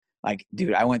like,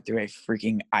 dude, I went through a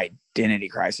freaking identity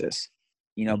crisis,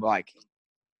 but like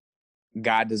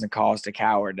God doesn't call us to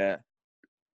cower to,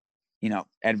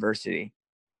 adversity.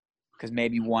 Because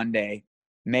maybe one day,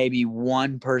 maybe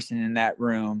one person in that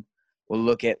room will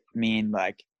look at me and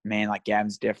like, man, like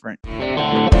Gavin's different.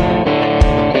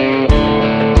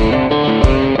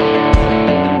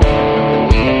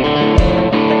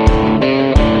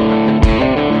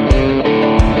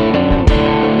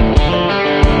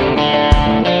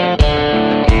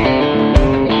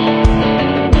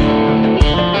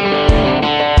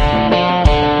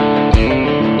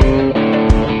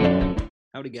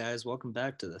 Howdy guys, welcome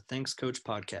back to the Thanks Coach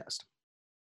podcast,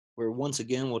 where once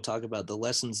again we'll talk about the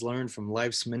lessons learned from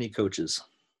life's many coaches.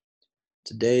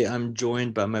 Today I'm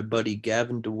joined by my buddy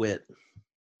Gavin DeWitt.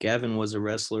 Gavin was a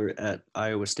wrestler at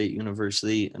Iowa State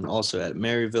University and also at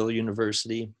Maryville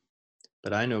University,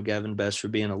 but I know Gavin best for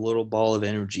being a little ball of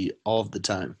energy all of the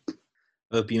time. I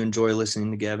hope you enjoy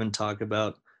listening to Gavin talk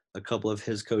about a couple of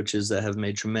his coaches that have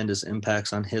made tremendous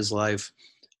impacts on his life,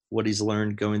 what he's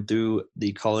learned going through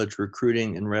the college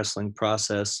recruiting and wrestling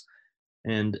process,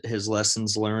 and his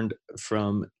lessons learned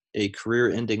from a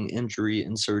career-ending injury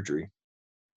and surgery.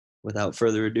 Without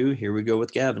further ado, here we go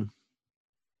with Gavin.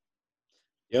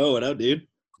 Yo, what up, dude?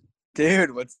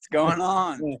 Dude, what's going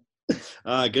on?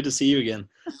 Good to see you again.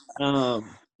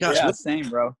 Same,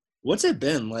 bro. What's it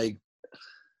been, like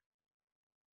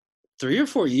 3 or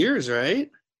 4 years,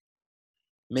 right?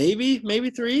 Maybe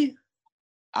 3?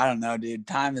 I don't know, dude.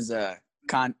 Time is a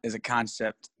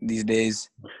concept these days.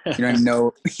 You don't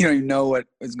even know what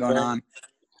is going on.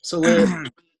 So let's I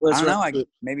don't know, like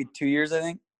maybe 2 years, I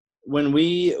think. When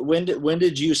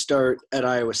did you start at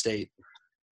Iowa State?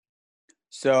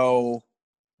 So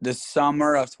the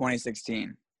summer of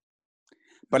 2016.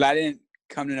 But I didn't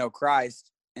come to know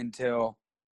Christ until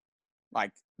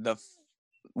like the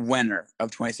winter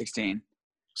of 2016.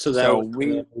 So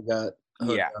we got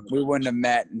we wouldn't have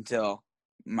met until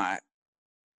my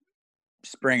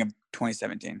spring of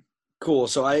 2017. Cool.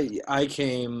 So I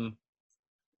came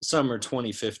summer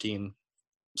 2015.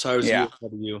 So I was a year ahead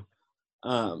of you.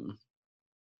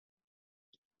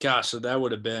 So that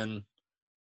would have been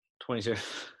 20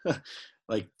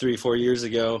 like 3-4 years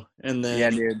ago. And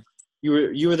then dude.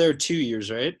 You were there 2 years,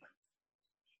 right?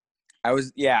 I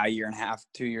was a year and a half,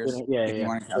 2 years. Yeah.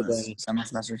 So then, summer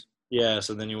semesters. Yeah,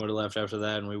 so then you would have left after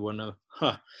that and we wouldn't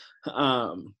have.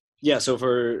 So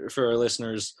for our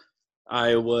listeners,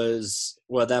 I was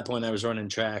at that point I was running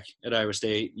track at Iowa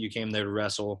State. You came there to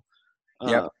wrestle.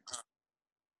 Yep.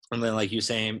 And then like you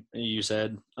said, you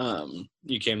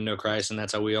came to know Christ, and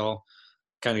that's how we all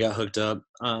kind of got hooked up.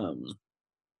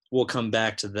 We'll come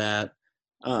back to that.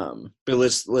 But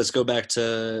let's go back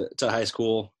to high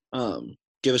school.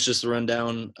 Give us just a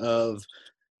rundown of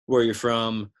where you're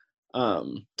from.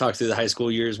 Talk through the high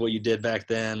school years, what you did back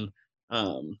then,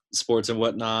 sports and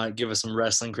whatnot. Give us some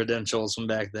wrestling credentials from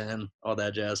back then, all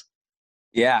that jazz.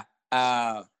 Yeah.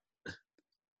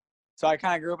 So I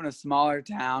kind of grew up in a smaller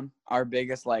town. Our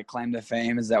biggest claim to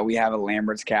fame is that we have a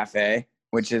Lambert's Cafe,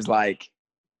 which is like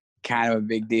kind of a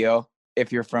big deal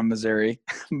if you're from Missouri.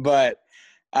 But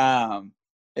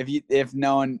if you're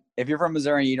from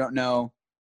Missouri and you don't know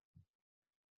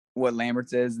what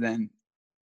Lambert's is, then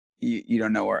you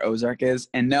don't know where Ozark is.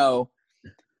 And no,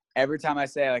 every time I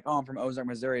say like, oh, I'm from Ozark,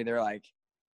 Missouri, they're like,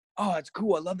 oh, that's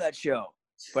cool. I love that show.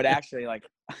 But actually, like,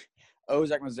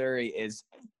 Ozark, Missouri is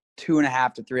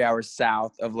 2.5 to 3 hours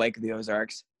south of Lake of the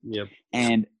Ozarks. Yep.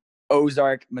 And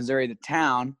Ozark, Missouri, the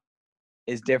town,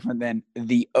 is different than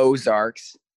the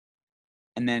Ozarks.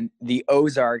 And then the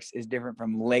Ozarks is different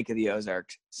from Lake of the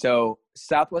Ozarks. So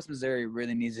Southwest Missouri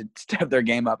really needs to step their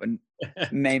game up and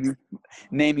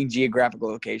naming geographical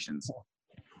locations.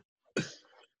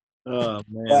 Oh,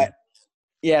 man. But,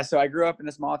 yeah, so I grew up in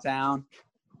a small town.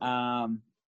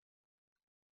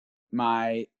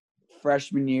 My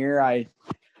freshman year, I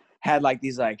had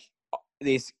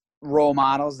these role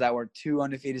models that were 2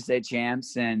 undefeated state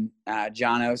champs, and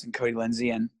John Oates and Cody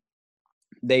Lindsay, and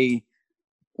they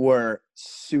were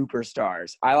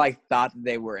superstars. I thought that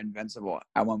they were invincible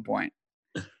at one point.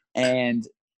 And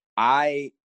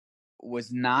I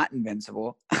was not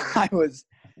invincible. I was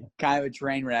kind of a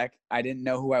train wreck. I didn't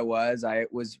know who I was. I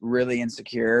was really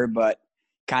insecure, but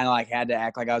kind of had to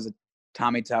act like I was a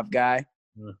Tommy Tough guy.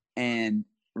 And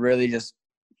really just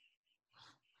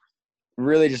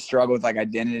struggled with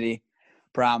identity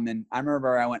problem. And I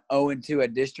remember I went 0-2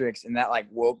 at districts, and that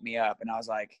woke me up, and I was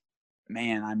like,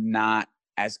 man, I'm not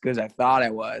as good as I thought I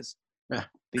was.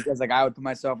 Because I would put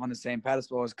myself on the same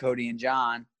pedestal as Cody and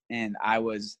John, and I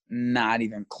was not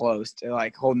even close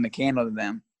to holding the candle to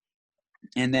them.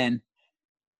 And then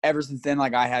ever since then,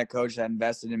 like I had a coach that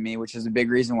invested in me, which is a big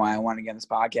reason why I wanted to get on this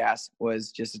podcast,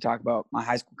 was just to talk about my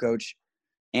high school coach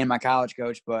and my college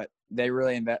coach. But they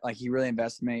really he really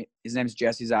invested in me. His name's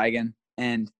Jesse Zeigen,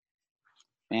 and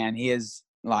man, he is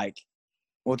like,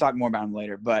 we'll talk more about him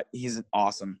later, but he's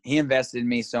awesome. He invested in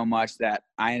me so much that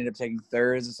I ended up taking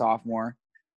third as a sophomore,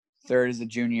 third as a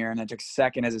junior, and I took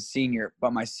second as a senior.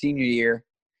 But my senior year,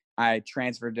 I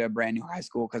transferred to a brand new high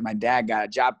school because my dad got a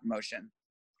job promotion.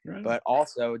 Right. But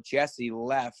also Jesse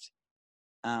left,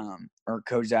 or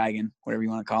Coach Zeigen, whatever you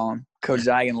want to call him. Coach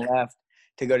Zeigen left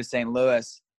to go to St.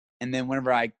 Louis. And then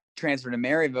whenever I transferred to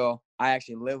Maryville, I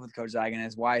actually lived with Coach Zeigen and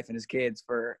his wife and his kids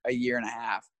for a year and a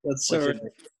half. That's so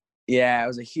yeah, it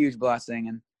was a huge blessing,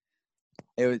 and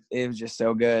it was just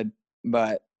so good.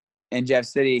 But in Jeff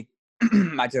City,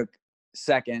 I took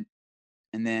second,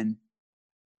 and then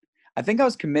I think I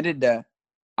was committed to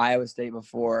Iowa State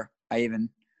before I even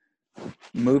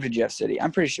moved to Jeff City.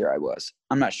 I'm pretty sure I was.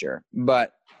 I'm not sure,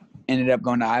 but ended up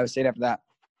going to Iowa State after that.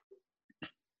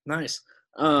 Nice.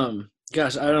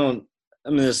 Gosh, I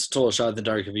mean, this is a total shot in the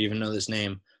dark if you even know this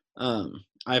name.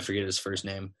 I forget his first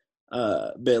name.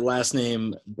 But last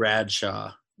name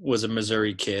Bradshaw, was a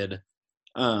Missouri kid,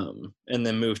 and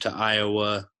then moved to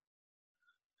Iowa.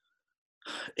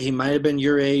 He might have been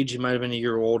your age. He might have been a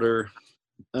year older.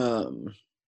 I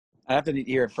have to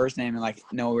hear a first name and like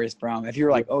know where he's from. If you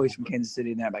were like, oh, he's from Kansas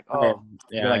City, then I'm like, oh,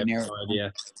 yeah, like, I have no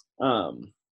idea.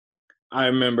 I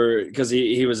remember because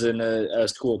he was in a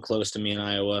school close to me in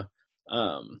Iowa.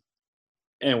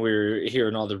 And we were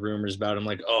hearing all the rumors about him,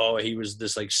 like, oh, he was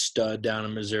this, like, stud down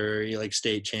in Missouri, like,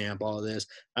 state champ, all this.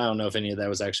 I don't know if any of that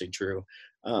was actually true.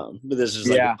 But this is,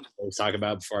 like, what I was talking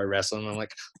about before I wrestled him. I'm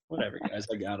like, whatever, guys,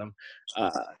 I got him.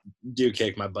 Do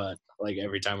kick my butt, like,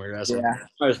 every time we wrestle. Yeah.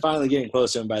 I was finally getting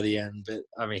close to him by the end, but,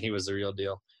 I mean, he was the real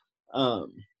deal.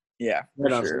 Yeah, for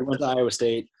sure. Went to Iowa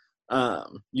State.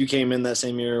 You came in that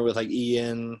same year with like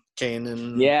Ian,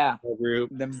 Kanan,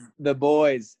 group. The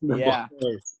boys. The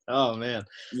boys. Oh man.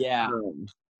 Yeah.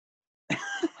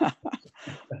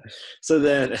 So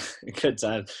then, good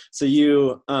time. So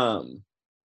you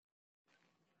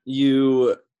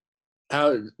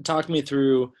talk me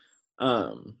through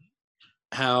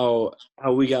how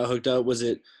we got hooked up. Was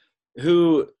it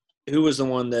who was the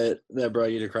one that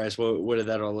brought you to Christ? What did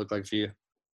that all look like for you?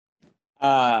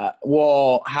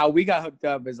 Well, how we got hooked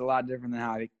up is a lot different than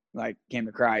how I like came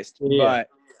to Christ. Yeah. But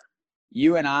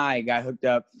you and I got hooked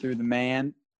up through the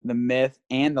man, the myth,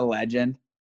 and the legend,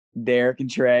 Derek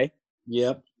and Trey.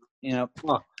 Yep. You know.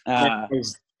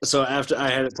 So after I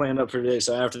had it planned up for today,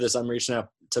 so after this, I'm reaching out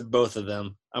to both of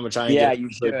them. I'm gonna try and get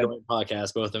you should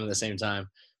podcast both of them at the same time.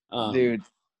 Dude,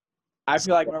 I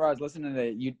feel like whenever I was listening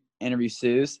to you interview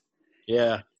Suze,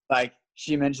 like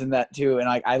she mentioned that too, and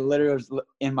like I literally was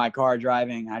in my car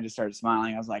driving, I just started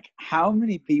smiling. I was like, how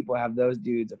many people have those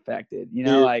dudes affected? You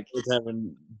know, like it's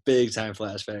having big time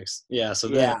flashbacks. Yeah, so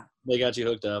they got you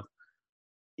hooked up.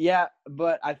 Yeah,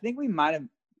 but I think we might have.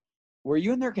 Were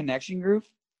you in their connection group?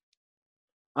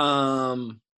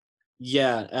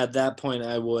 Yeah, at that point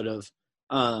I would have.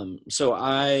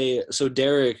 So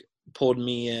Derek pulled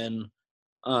me in,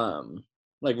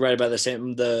 like right about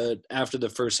after the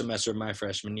first semester of my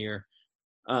freshman year.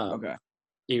 Okay.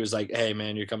 He was like, "Hey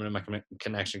man, you're coming to my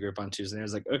connection group on Tuesday." And I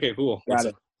was like, "Okay, cool." Like, I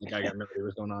got no idea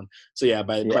what's going on. So yeah,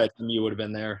 by the time you would have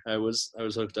been there, I was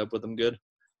hooked up with him good.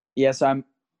 Yeah, so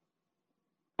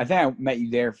I think I met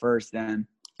you there first then.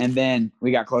 And then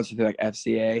we got closer to like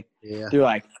FCA. Yeah. Through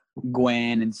like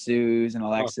Gwen and Suze and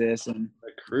Alexis and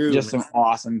just some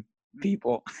awesome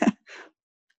people.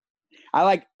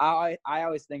 I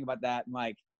always think about that, and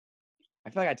like I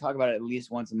feel like I talk about it at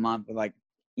least once a month with like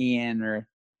Ian or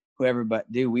whoever,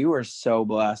 but dude, we were so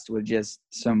blessed with just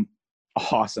some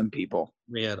awesome people.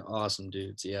 We had awesome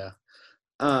dudes, yeah.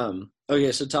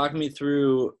 Okay, so talk me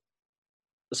through.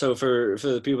 So for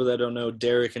the people that don't know,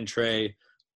 Derek and Trey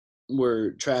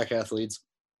were track athletes.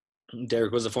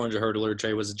 Derek was a 400 hurdler.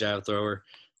 Trey was a jav thrower.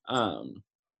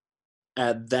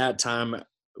 At that time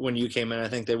when you came in, I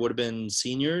think they would have been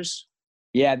seniors.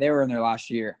 Yeah, they were in their last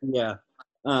year. Yeah.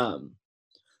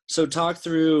 So talk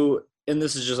through, and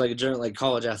this is just like a general like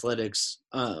college athletics.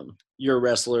 You're a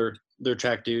wrestler. They're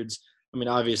track dudes. I mean,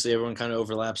 obviously everyone kind of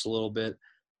overlaps a little bit.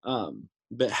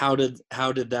 But how did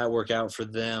that work out for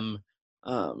them?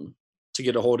 To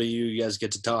get a hold of you, you guys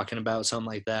get to talking about something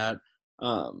like that.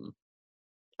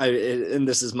 And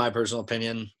this is my personal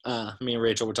opinion. Me and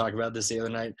Rachel were talking about this the other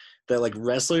night, that like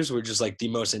wrestlers were just like the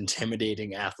most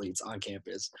intimidating athletes on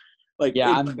campus. Like,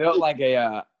 yeah, I'm built like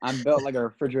a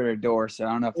refrigerator door, so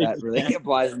I don't know if that really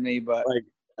applies to me, but like,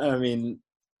 I mean,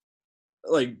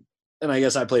 like and I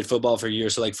guess I played football for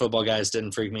years, so like football guys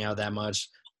didn't freak me out that much.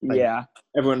 Like, Yeah.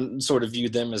 everyone sort of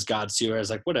viewed them as gods too. I was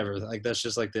like, whatever, like that's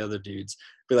just like the other dudes.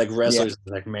 But like Yeah. wrestlers,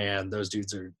 like, man, those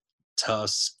dudes are tough,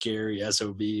 scary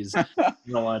SOBs. I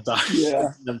don't want to talk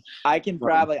Yeah. to them. I can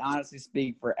probably honestly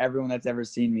speak for everyone that's ever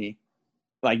seen me,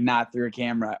 like not through a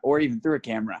camera or even through a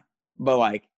camera, but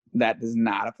like that does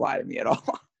not apply to me at all.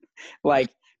 Like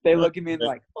they look at me and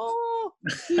like, oh,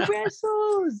 he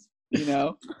wrestles, you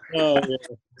know. Oh, yeah.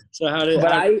 So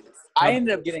But I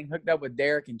ended up getting hooked up with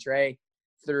Derek and Trey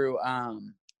through I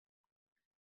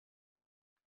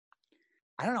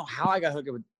don't know how I got hooked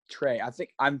up with Trey.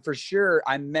 I'm for sure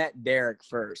I met Derek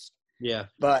first. Yeah.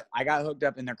 But I got hooked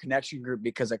up in their connection group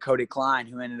because of Cody Klein,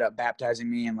 who ended up baptizing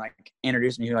me and like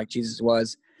introduced me who like Jesus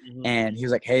was. Mm-hmm. And he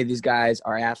was like, hey, these guys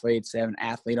are athletes. They have an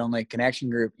athlete only connection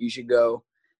group. You should go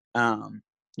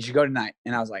tonight.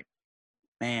 And I was like,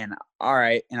 man, all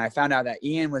right. And I found out that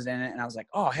Ian was in it and I was like,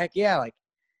 oh, heck yeah. Like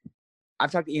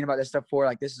I've talked to Ian about this stuff before.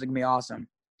 Like this is gonna be awesome.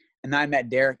 And then I met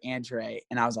Derek and Trey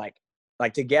and I was like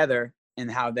together and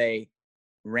how they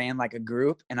ran like a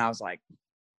group. And I was like,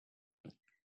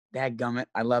 dadgummit,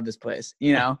 I love this place,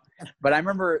 you know? But I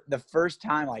remember the first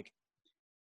time, like,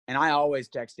 and I always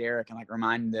text Eric and like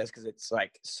remind him this because it's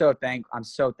like I'm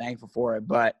so thankful for it.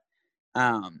 But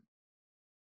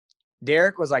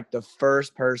Derek was like the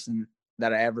first person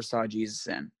that I ever saw Jesus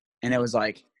in. And it was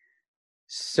like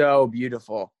so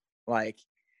beautiful. Like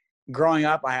growing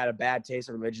up, I had a bad taste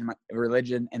of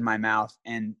religion in my mouth.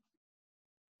 And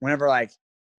whenever like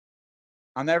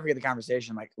I'll never forget the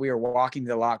conversation. Like we were walking to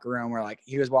the locker room where like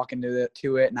he was walking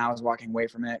to it and I was walking away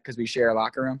from it because we share a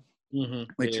locker room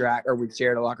with track, or we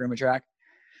shared a locker room with track.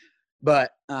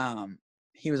 But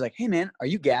he was like, hey man, are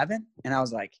you Gavin? And I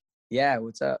was like, yeah,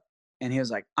 what's up? And he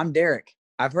was like, I'm Derek.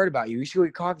 I've heard about you. We should go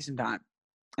get coffee sometime.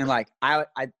 And like I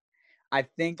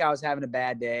think I was having a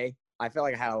bad day. I felt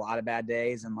like I had a lot of bad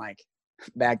days and like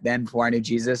back then before I knew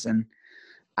Jesus, and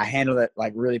I handled it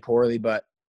like really poorly. But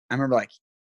I remember like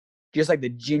just like the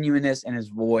genuineness in his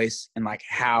voice and like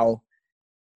how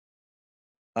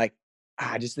like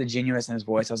just the genuineness in his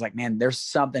voice. I was like, man, there's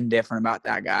something different about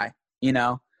that guy, you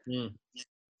know?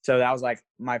 So that was like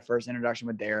my first introduction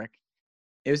with Derek.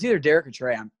 It was either Derek or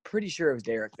Trey. I'm pretty sure it was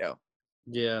Derek though.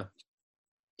 Yeah.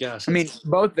 Gosh. I mean,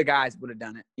 both the guys would have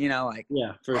done it, you know, like.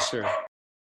 Yeah, for sure.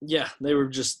 Yeah, they were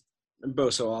just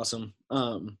both so awesome.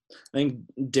 I think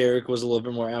Derek was a little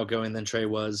bit more outgoing than Trey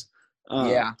was.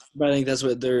 Yeah. But I think that's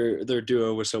what their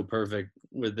duo was so perfect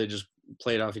with. They just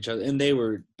played off each other, and they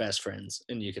were best friends,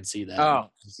 and you could see that. Oh,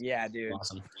 yeah, dude.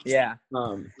 Awesome. Yeah.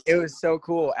 It was so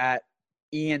cool at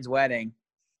Ian's wedding.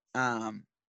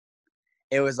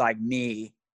 It was like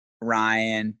me,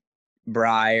 Ryan,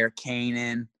 Briar,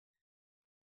 Kanan,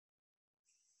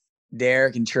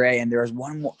 Derek, and Trey, and there was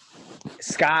one more,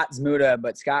 Scott Zmuda,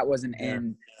 but Scott wasn't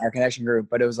in our connection group.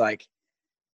 But it was like,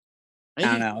 I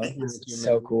don't know, it was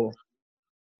so cool.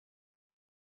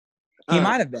 He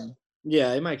might have been.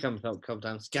 Yeah, it might come a couple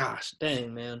times. Gosh,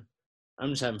 dang, man.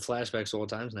 I'm just having flashbacks all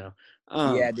the times now.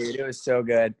 Yeah, dude, it was so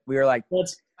good. We were like,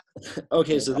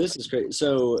 okay, so this is great.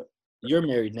 So you're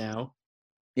married now.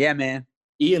 Yeah, man.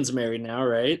 Ian's married now,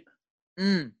 right?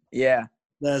 Yeah.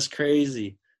 That's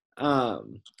crazy. Yeah,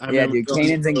 dude,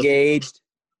 Kanan's engaged.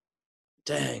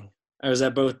 Dang. I was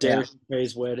at both Derek and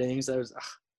Trey's weddings. I was,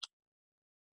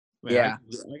 man,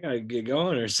 I gotta get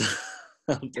going or something.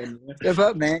 Step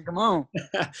up, man. Come on.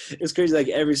 It's crazy. Like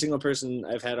every single person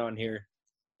I've had on here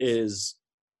is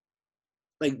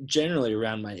like generally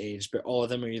around my age, but all of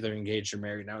them are either engaged or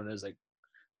married now. And I was like,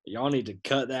 y'all need to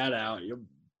cut that out. You're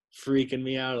freaking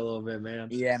me out a little bit, man.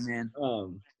 Yeah, man.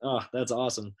 Oh, that's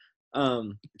awesome.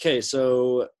 Okay,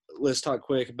 so let's talk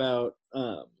quick about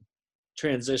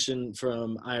transition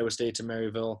from Iowa State to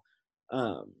Maryville.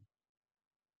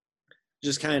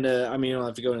 Just kind of, I mean, you don't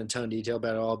have to go into a ton of detail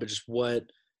about it all, but just what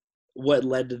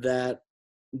led to that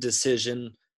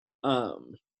decision. I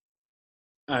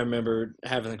remember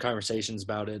having the conversations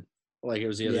about it like it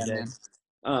was the other day.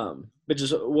 Man. But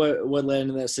just what led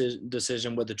into that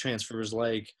decision, what the transfer was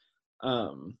like.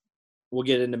 We'll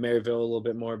get into Maryville a little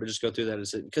bit more, but just go through that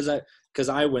decision because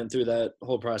I went through that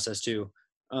whole process too.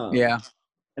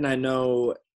 And I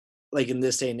know, like in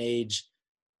this day and age,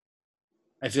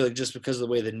 I feel like just because of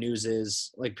the way the news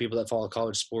is, like people that follow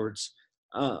college sports,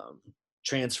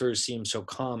 transfers seem so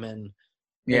common.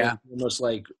 Yeah, almost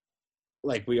like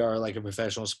we are like a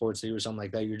professional sports league or something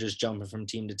like that. You're just jumping from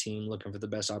team to team, looking for the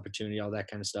best opportunity, all that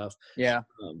kind of stuff. Yeah.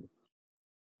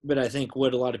 But I think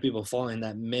what a lot of people fall in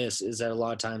that miss is that a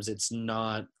lot of times it's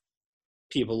not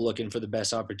people looking for the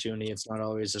best opportunity. It's not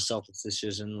always a selfish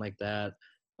decision like that.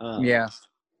 Yeah.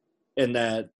 And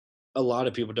that a lot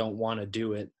of people don't want to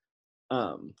do it.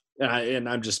 And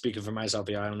I'm just speaking for myself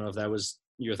here. I don't know if that was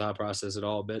your thought process at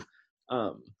all, but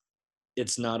um,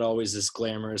 it's not always this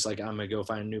glamorous, like, I'm going to go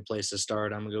find a new place to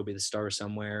start. I'm going to go be the star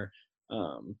somewhere.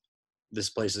 This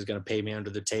place is going to pay me under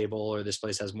the table, or this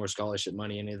place has more scholarship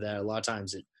money, any of that. A lot of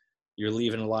times you're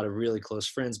leaving a lot of really close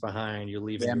friends behind. You're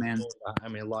leaving, Yeah, man. I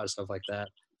mean, a lot of stuff like that.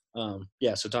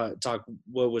 Yeah. So talk,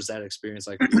 what was that experience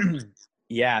like?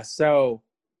 Yeah. So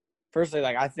firstly,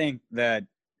 like, I think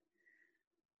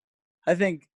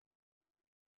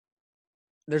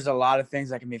there's a lot of things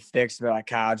that can be fixed about like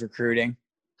college recruiting.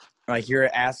 Like, you're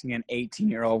asking an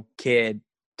 18-year-old kid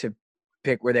to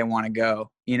pick where they want to go,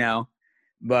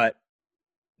 but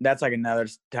that's like another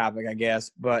topic, I guess.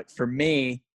 But for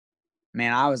me,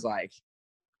 man, I was like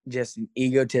just an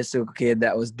egotistical kid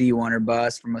that was D1 or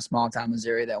bust from a small town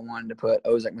Missouri that wanted to put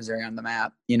Ozark, Missouri on the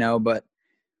map, but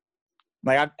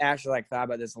like, I've actually like thought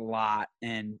about this a lot.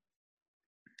 And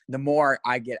the more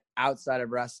I get outside of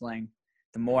wrestling,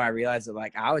 the more I realize that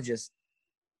like I was just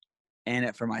in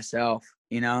it for myself,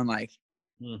 and like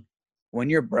when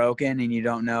you're broken and you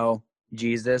don't know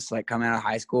Jesus, like coming out of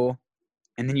high school,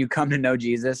 and then you come to know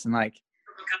Jesus and like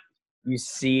you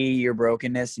see your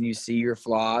brokenness and you see your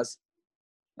flaws,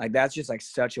 like that's just like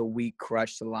such a weak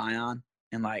crutch to lie on.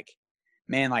 And like,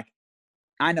 man, like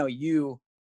I know you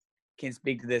can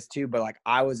speak to this too, but like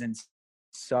I was in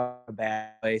such a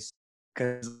bad place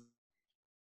because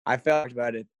I felt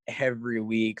about it every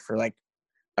week for like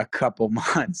a couple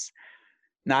months.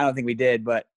 No, I don't think we did,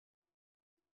 but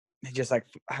just like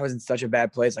I was in such a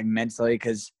bad place, like mentally,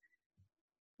 because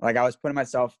like I was putting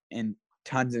myself in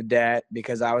tons of debt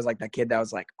because I was like that kid that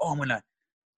was like, oh,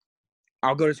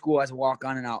 I'll go to school as a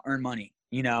walk-on and I'll earn money,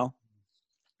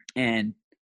 and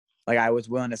like I was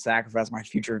willing to sacrifice my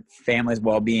future family's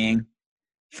well-being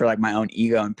for like my own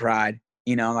ego and pride,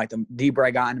 like the deeper I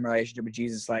got in a relationship with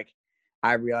Jesus, like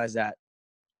I realized that,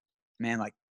 man,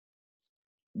 like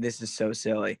this is so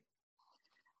silly.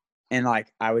 And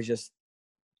like I was just,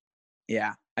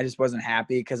 yeah, I just wasn't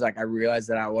happy because like I realized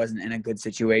that I wasn't in a good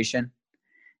situation.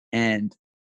 And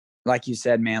like you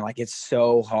said, man, like it's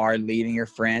so hard leaving your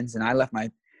friends. And I left my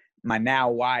now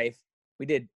wife. We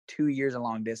did 2 years of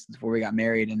long distance before we got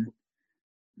married. And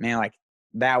man, like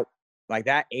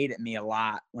that ate at me a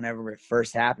lot whenever it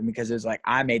first happened, because it was like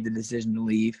I made the decision to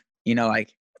leave.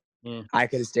 Like I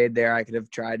could have stayed there. I could have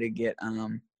tried to get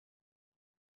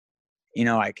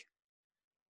like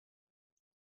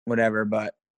whatever,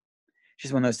 but it's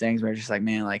just one of those things where it's just like,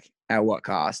 man, like at what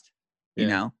cost?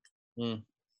 Yeah.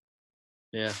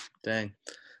 Yeah, dang.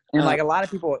 And like a lot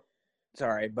of people,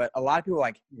 but a lot of people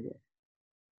like,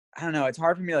 I don't know. It's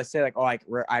hard for me to say like, oh, like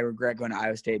I regret going to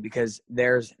Iowa State, because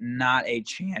there's not a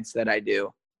chance that I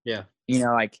do. Yeah.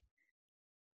 Like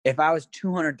if I was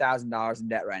 $200,000 in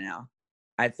debt right now,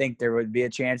 I think there would be a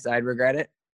chance that I'd regret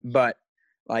it. But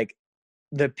like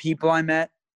the people I met,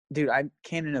 dude, I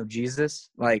came to know Jesus.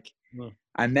 Like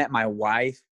I met my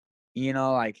wife,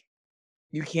 like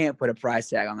you can't put a price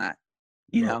tag on that,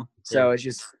 No, So it's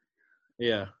just,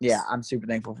 yeah, I'm super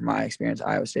thankful for my experience at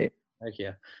Iowa State. Heck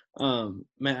yeah.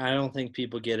 Man, I don't think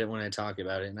people get it when I talk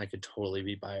about it, and I could totally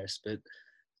be biased, but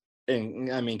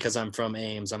and I mean, because I'm from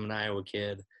Ames, I'm an Iowa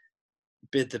kid,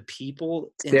 but the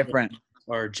people It's different.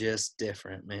 are just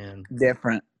different, man.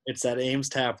 Different. It's that Ames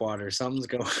tap water. Something's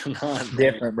going on.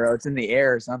 Different, bro. It's in the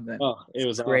air or something. Oh, it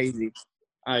was crazy.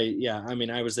 Awesome. I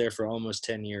mean, I was there for almost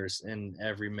 10 years, and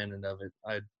every minute of it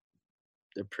I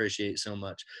appreciate so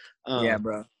much. Yeah,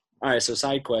 bro. All right, so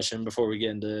side question before we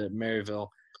get into Maryville.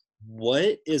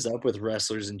 What is up with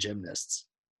wrestlers and gymnasts?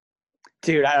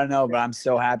 Dude, I don't know, but I'm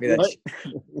so happy that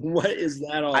what is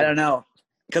that all? I don't know.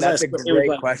 Because that's a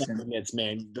great question. Minutes,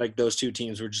 man. Like those two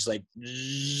teams were just like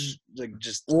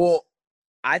just. Well,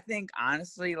 I think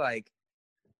honestly, like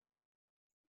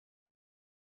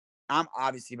I'm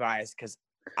obviously biased because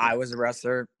I was a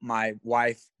wrestler. My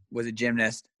wife was a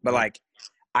gymnast, but like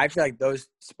I feel like those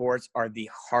sports are the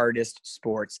hardest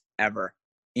sports ever.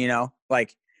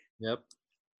 Like. Yep.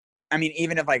 I mean,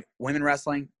 even if like women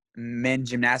wrestling, men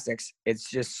gymnastics, it's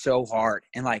just so hard.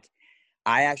 And like,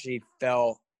 I actually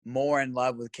fell more in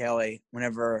love with Kelly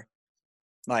whenever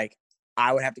like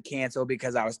I would have to cancel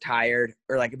because I was tired,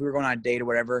 or like if we were going on a date or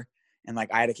whatever, and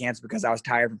like I had to cancel because I was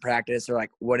tired from practice or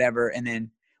like whatever. And then,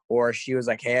 or she was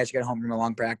like, hey, I should get home from a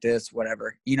long practice,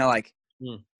 whatever, like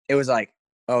it was like,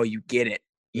 oh, you get it,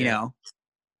 you know?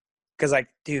 Cause like,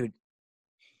 dude,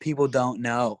 people don't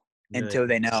know until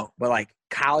they know. But like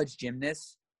college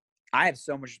gymnasts, I have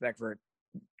so much respect for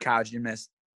college gymnasts,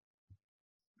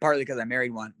 partly because I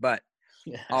married one, but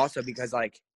also because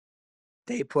like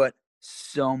they put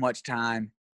so much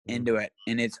time into it,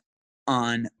 and it's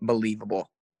unbelievable.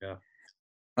 Yeah.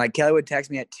 Like Kelly would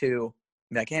text me at 2,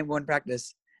 be like, hey, I'm going to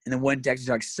practice. And then wouldn't text me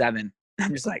till like 7.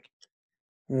 I'm just like,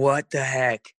 what the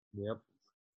heck? Yep.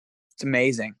 It's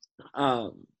amazing.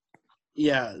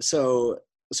 Yeah. So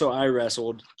I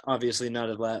wrestled, obviously not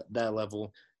at that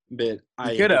level, but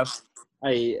You could have.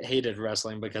 I hated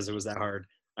wrestling because it was that hard.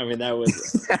 I mean, that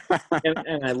was,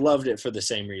 and I loved it for the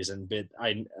same reason, but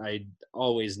I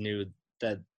always knew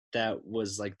that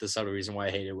was like the subtle reason why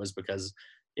I hated it was because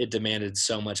it demanded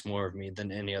so much more of me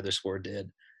than any other sport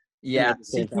did. Yeah. the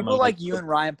See, same time, people I'm like you and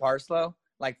Ryan Parslow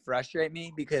like frustrate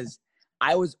me because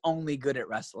I was only good at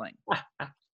wrestling.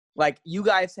 Like you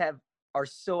guys are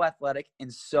so athletic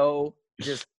and so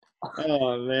just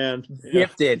oh man,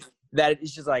 gifted that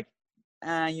it's just like,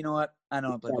 you know what? I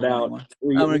don't want to play football anymore.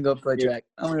 I'm going to go play track.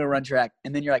 I'm going to run track.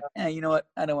 And then you're like, you know what?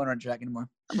 I don't want to run track anymore.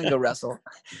 I'm going to go wrestle.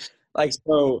 Like,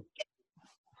 so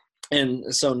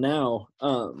now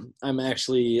I'm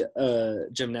actually a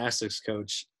gymnastics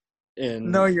coach.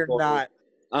 No, you're not.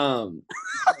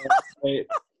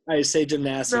 I say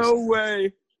gymnastics. No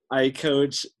way. I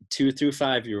coach 2 through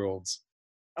 5-year-olds.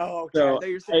 Oh,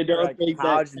 okay. So I don't think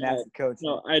college gymnastics coach.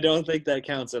 No, I don't think that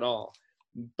counts at all.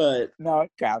 But no,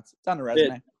 it counts. It's on the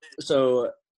resume.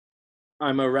 So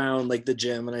I'm around like the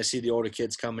gym and I see the older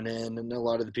kids coming in, and a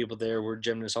lot of the people there were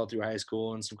gymnasts all through high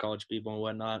school and some college people and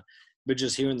whatnot. But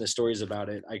just hearing the stories about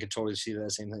it, I could totally see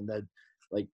that same thing, that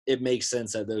like it makes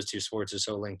sense that those two sports are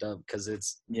so linked up because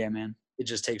yeah, man. It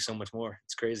just takes so much more.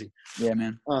 It's crazy. Yeah,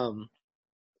 man.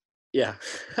 Yeah,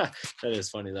 that is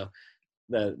funny though.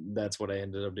 That's what I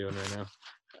ended up doing right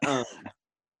now.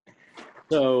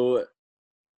 So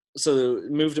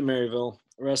moved to Maryville,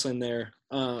 wrestling there.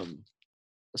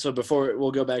 So before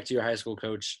we'll go back to your high school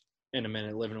coach in a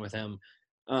minute, living with him.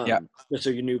 Yeah. So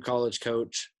your new college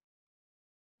coach,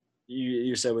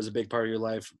 you said was a big part of your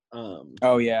life.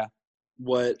 Oh yeah.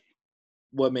 What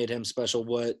made him special?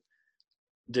 What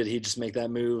did he just make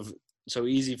that move so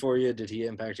easy for you? Did he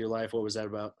impact your life? What was that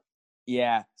about?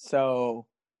 Yeah. So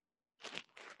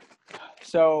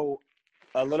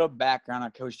a little background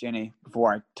on Coach Jenny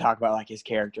before I talk about like his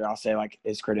character. I'll say like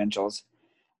his credentials.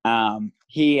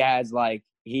 He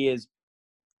is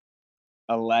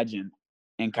a legend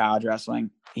in college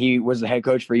wrestling. He was the head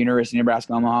coach for University of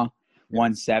Nebraska Omaha,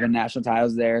 won 7 national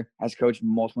titles there, has coached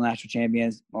multiple national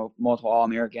champions, multiple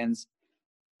All-Americans.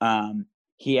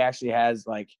 He actually has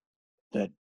like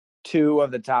the 2 of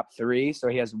the top 3. So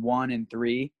he has 1 and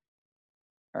 3,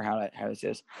 or how is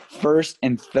this? 1st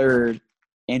and 3rd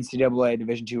NCAA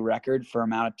Division II record for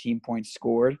amount of team points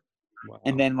scored. Wow.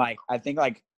 And then like, I think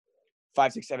like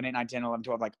 5, 6, 7, 8, 9, 10, 11,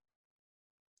 12, like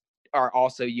are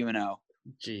also UNO.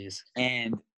 Jeez.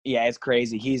 And yeah, it's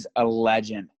crazy. He's a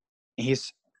legend.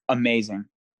 He's amazing.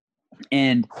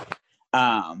 And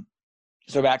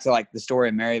so back to like the story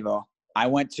of Maryville, I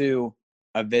went to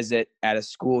a visit at a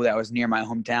school that was near my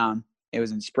hometown. It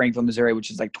was in Springfield, Missouri,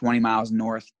 which is like 20 miles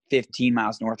north, 15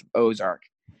 miles north of Ozark.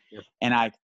 Yep. And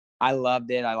I loved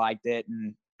it. I liked it.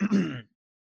 And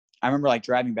I remember like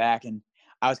driving back, and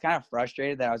I was kind of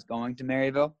frustrated that I was going to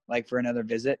Maryville, like for another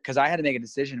visit, because I had to make a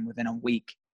decision within a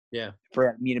week. Yeah.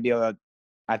 For me to be able to,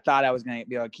 I thought I was going to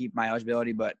be able to keep my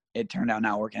eligibility, but it turned out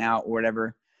not working out or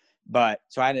whatever. But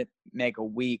so I had to make a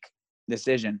week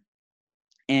decision.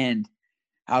 And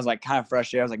I was like kind of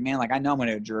frustrated. I was like, man, like I know I'm going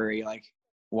to go to Drury. Like,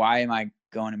 why am I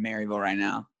going to Maryville right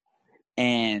now?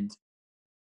 And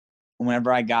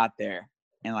whenever I got there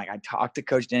and like I talked to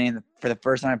Coach Denny for the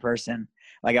first time in person,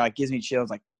 like it like gives me chills.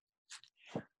 Like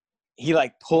he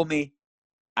like pulled me.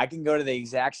 I can go to the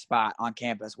exact spot on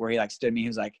campus where he like stood me. He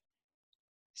was like,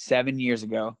 7 years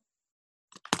ago,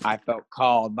 I felt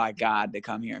called by God to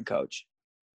come here and coach.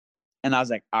 And I was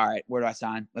like, all right, where do I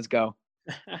sign? Let's go.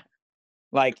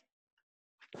 Like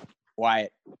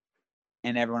Wyatt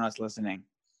and everyone else listening,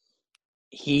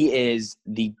 he is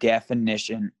the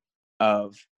definition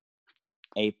of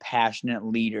a passionate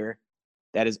leader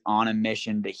that is on a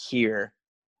mission to hear,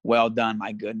 well done,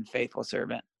 my good and faithful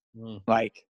servant.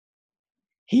 Like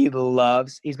he's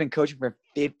been coaching for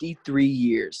 53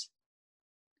 years.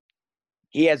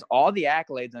 He has all the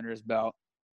accolades under his belt.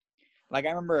 Like I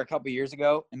remember a couple of years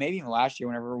ago, and maybe even last year,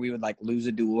 whenever we would like lose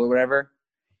a duel or whatever,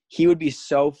 he would be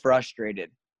so frustrated.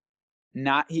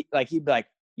 He'd be like,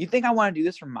 you think I want to do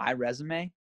this for my resume?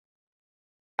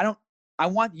 I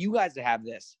want you guys to have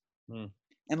this.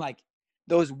 And like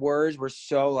those words were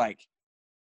so like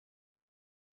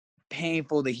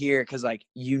painful to hear because like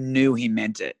you knew he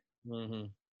meant it.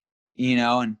 You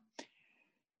know, and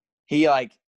he's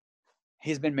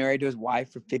been married to his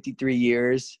wife for 53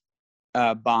 years.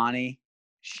 Bonnie,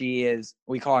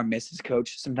 we call her Mrs.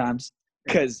 Coach sometimes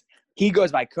because he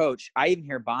goes by coach. I even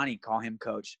hear Bonnie call him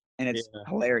coach, and it's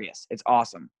hilarious. It's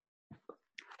awesome.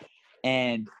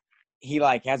 And he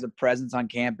like has a presence on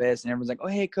campus, and everyone's like, "Oh,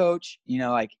 hey, coach,"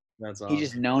 like That's awesome. He's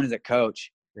just known as a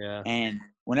coach. Yeah. And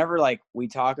whenever like we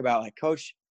talk about like,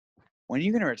 coach, when are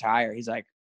you gonna retire? He's like,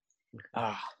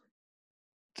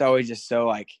 it's always just so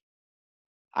like.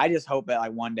 I just hope that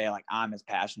like one day like I'm as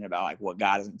passionate about like what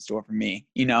God has in store for me,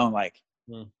 like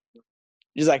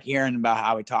just like hearing about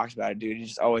how he talks about it, dude. It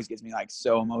just always gets me like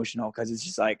so emotional because it's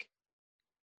just like,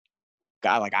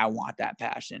 God, like I want that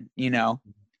passion,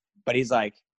 But he's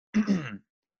like,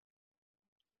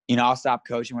 I'll stop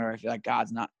coaching whenever I feel like God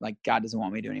doesn't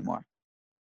want me to anymore.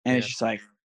 And it's just like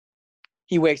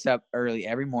he wakes up early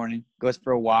every morning, goes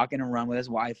for a walk and a run with his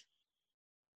wife,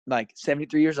 like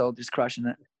 73 years old, just crushing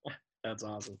it. That's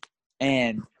awesome.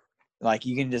 And like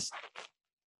you can just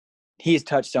he's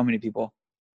touched so many people.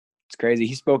 It's crazy.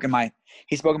 He spoke at my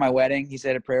wedding. He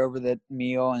said a prayer over the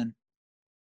meal, and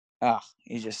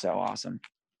he's just so awesome.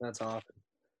 That's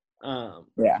awesome.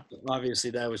 Yeah. Obviously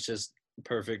that was just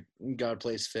perfect God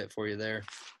placed fit for you there.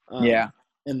 Yeah.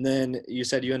 And then you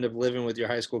said you ended up living with your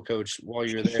high school coach while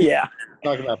you were there. Yeah.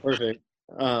 Talk about perfect.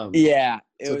 Yeah,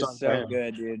 it was so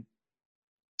good, dude.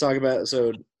 Talk about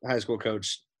high school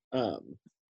coach.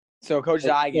 So Coach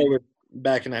Zigan,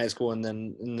 back in high school and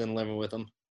then living with him.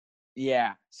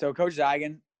 Yeah. So Coach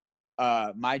Zigan,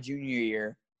 my junior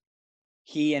year,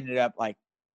 he ended up like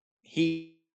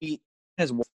he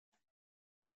his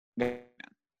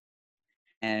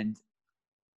and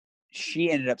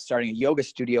she ended up starting a yoga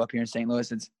studio up here in St.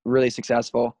 Louis. It's really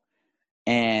successful.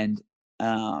 And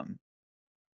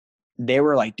they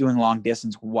were like doing long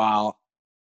distance while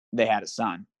they had a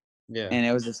son. Yeah. And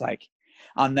it was just like,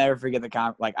 I'll never forget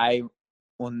I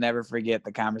will never forget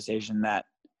the conversation that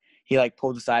he like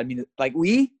pulled aside me. Like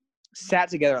we sat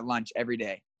together at lunch every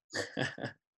day.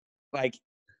 Like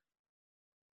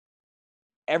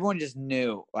everyone just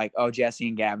knew like, oh, Jesse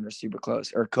and Gavin are super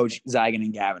close, or Coach Zigan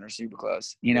and Gavin are super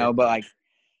close, but like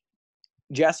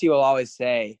Jesse will always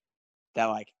say that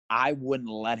like I wouldn't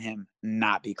let him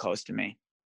not be close to me,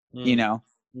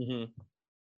 Mm-hmm.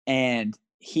 And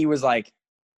he was like,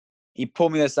 he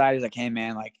pulled me aside. He's like, hey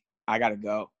man, like I gotta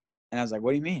go. And I was like,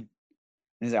 what do you mean?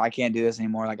 And he's like, I can't do this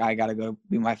anymore. Like I gotta go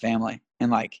be with my family. And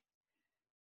like,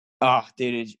 oh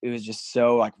dude, it was just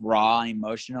so like raw and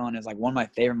emotional. And it was like one of my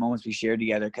favorite moments we shared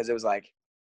together. Cause it was like,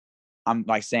 I'm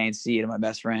like saying see you to my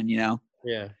best friend,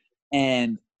 Yeah.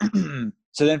 And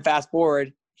so then fast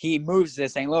forward, he moves to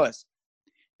St. Louis.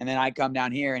 And then I come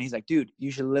down here and he's like, dude,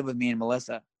 you should live with me and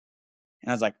Melissa.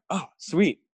 And I was like, oh,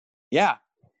 sweet. Yeah.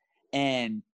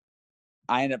 And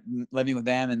I ended up living with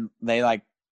them, and they like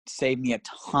saved me a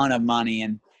ton of money,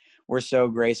 and we're so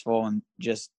graceful and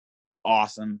just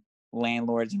awesome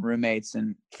landlords and roommates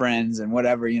and friends and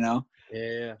whatever,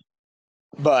 Yeah.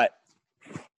 But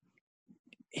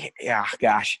yeah,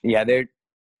 gosh. Yeah, the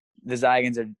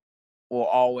Zigans will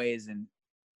always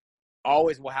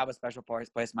will have a special place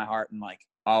in my heart, and like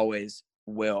always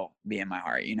will be in my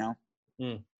heart,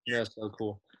 That's so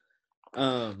cool.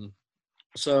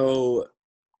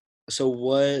 So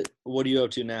what are you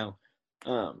up to now?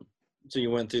 So you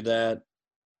went through that.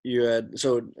 You had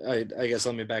I guess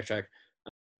let me backtrack.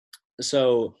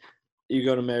 So you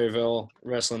go to Maryville,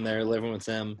 wrestling there, living with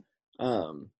them.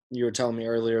 You were telling me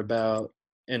earlier about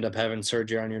end up having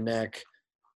surgery on your neck.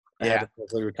 You had to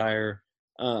quickly retire.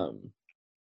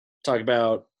 Talk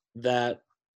about that.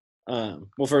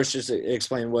 Well, first, just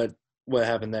explain what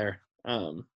happened there.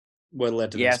 What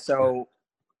led to this? Yeah, so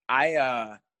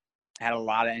I had a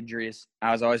lot of injuries.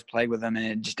 I was always plagued with them, and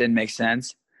it just didn't make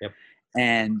sense. Yep.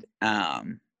 And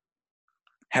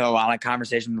had a lot of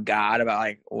conversation with God about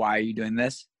like, why are you doing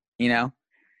this?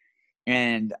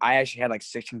 And I actually had like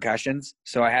 6 concussions,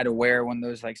 so I had to wear one of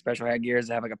those like special headgears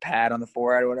that have like a pad on the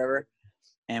forehead or whatever.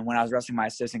 And when I was wrestling my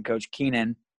assistant coach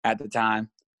Keenan at the time,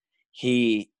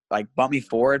 he like bumped me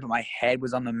forward, but my head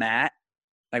was on the mat.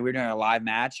 Like we were doing a live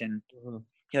match, and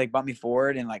he like bumped me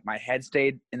forward, and like my head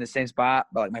stayed in the same spot,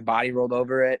 but like my body rolled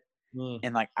over it.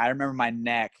 And like I remember my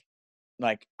neck,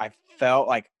 like I felt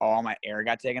like all my air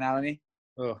got taken out of me.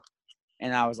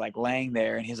 And I was like laying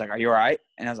there, and he's like, "Are you all right?"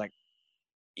 And I was like,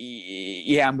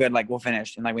 "Yeah, I'm good. Like we'll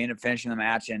finish." And like we ended up finishing the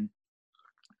match, and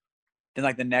then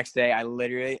like the next day, I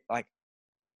literally like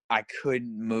I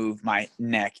couldn't move my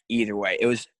neck either way. It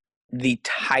was the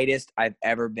tightest I've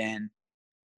ever been,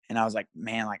 and I was like,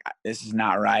 "Man, like this is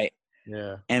not right."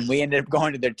 Yeah. And we ended up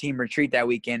going to their team retreat that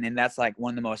weekend, and that's like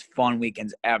one of the most fun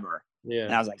weekends ever. Yeah.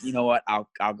 And I was like, you know what? I'll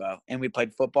go. And we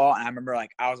played football, and I remember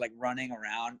like I was like running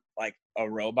around like a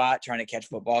robot trying to catch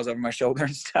footballs over my shoulder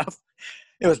and stuff.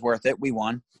 It was worth it. We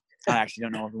won. I actually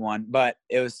don't know if we won, but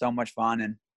it was so much fun.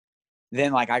 And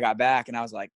then like I got back and I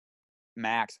was like,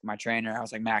 Max, my trainer, I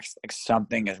was like, Max, like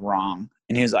something is wrong.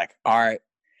 And he was like, all right.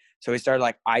 So we started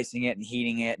like icing it and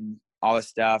heating it and all this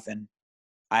stuff. And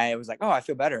I was like, oh, I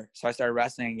feel better. So I started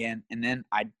wrestling again. And then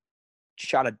I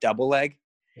shot a double leg.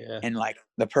 Yeah. And like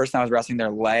the person I was wrestling, their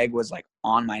leg was like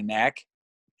on my neck.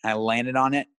 And I landed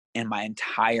on it and my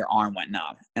entire arm went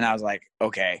numb. And I was like,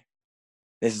 okay,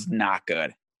 this is not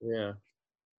good. Yeah.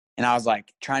 And I was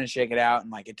like trying to shake it out.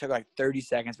 And like it took like 30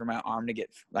 seconds for my arm to get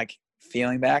like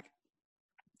feeling back.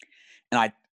 And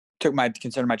I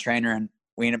consulted my trainer and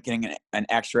we ended up getting an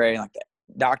x-ray. And like the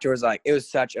doctor was like, it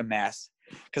was such a mess.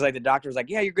 Cause like the doctor was like,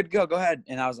 yeah, you're good to go ahead.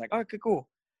 And I was like, oh, okay, cool.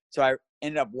 So I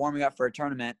ended up warming up for a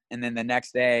tournament. And then the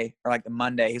next day or like the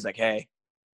Monday, he's like, hey,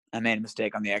 I made a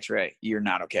mistake on the x-ray. You're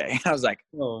not okay. I was like,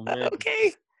 Oh, man.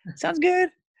 Okay, sounds good.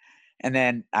 And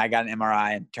then I got an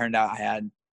MRI and turned out I had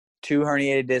 2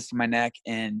 herniated discs in my neck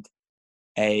and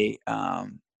a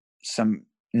some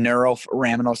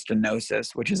neuroforaminal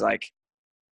stenosis, which is like,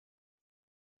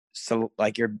 so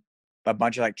like you're a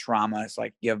bunch of like trauma. It's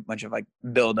like you have a bunch of like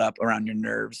buildup around your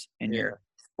nerves in your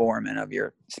foramen of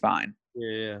your spine.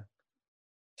 Yeah.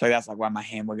 So that's like why my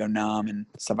hand would go numb and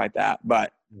stuff like that.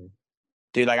 But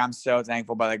dude, like I'm so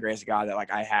thankful by the grace of God that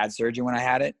like I had surgery when I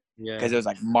had it. Yeah. Because it was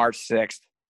like March 6th.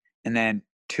 And then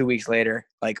 2 weeks later,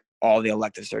 like all the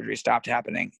elective surgery stopped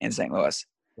happening in St. Louis.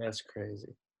 That's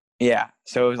crazy. Yeah.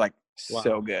 So it was like Wow.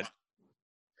 so good.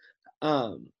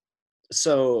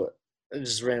 So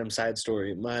just random side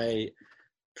story. My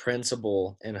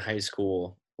principal in high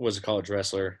school was a college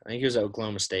wrestler. I think he was at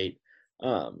Oklahoma State.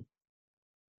 Where'd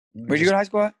you go to high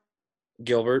school at?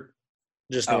 Gilbert.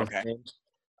 Just north okay.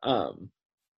 of Ames.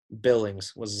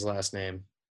 Billings was his last name.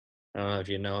 I don't know if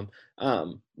you know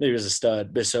him. He was a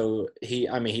stud, but so he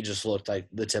just looked like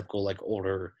the typical like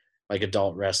older like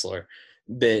adult wrestler,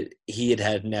 but he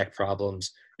had neck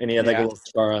problems and he had like a little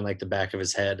scar on like the back of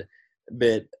his head.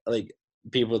 But like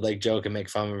people would like joke and make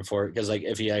fun of him for it because like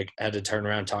if he like had to turn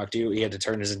around and talk to you, he had to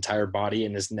turn his entire body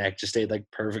and his neck just stayed like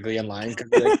perfectly in line.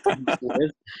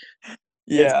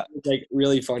 Yeah. It's like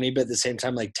really funny, but at the same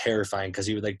time like terrifying because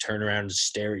he would like turn around and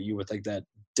stare at you with like that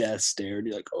death stare and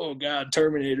you're like, oh god,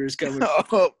 Terminator's coming.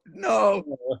 Oh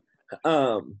no.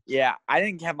 Yeah, I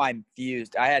didn't have mine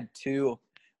fused. I had 2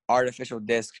 artificial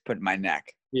discs put in my neck.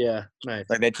 Yeah, nice.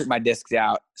 Like they took my discs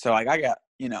out. So like I got,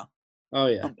 Oh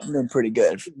yeah, I'm doing pretty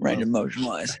good range of motion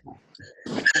wise.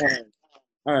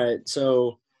 All right.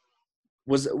 So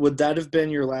would that have been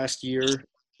your last year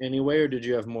anyway, or did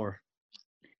you have more?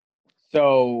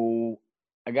 So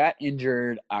I got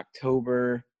injured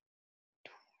October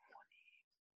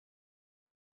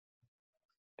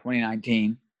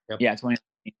 2019. Yep. Yeah,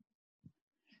 2019.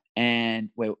 And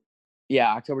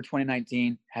October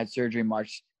 2019, had surgery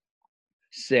March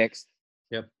 6th.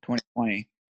 Yep. 2020.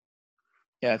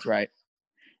 Yeah, that's right.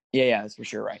 Yeah, that's for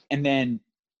sure right. And then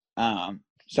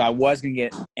so I was going to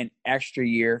get an extra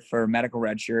year for medical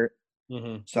red shirt.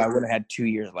 Mm-hmm. So I would have had 2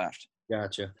 years left.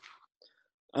 Gotcha.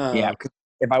 Yeah,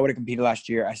 if I would have competed last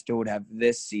year, I still would have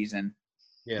this season.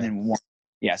 Yeah. And then 1.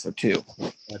 Yeah, so 2.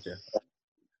 Gotcha.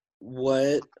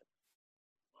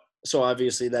 So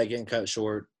obviously that getting cut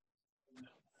short,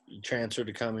 you transferred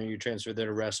to Cumming, you transferred there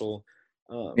to wrestle.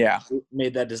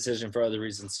 Made that decision for other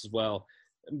reasons as well.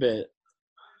 But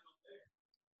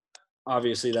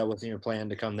obviously that wasn't your plan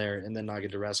to come there and then not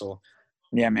get to wrestle.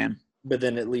 Yeah, man. But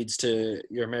then it leads to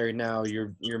you're married now,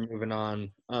 you're moving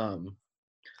on.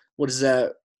 What does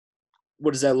that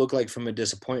look like from a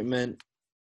disappointment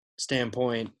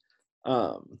standpoint?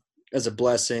 As a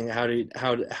blessing, how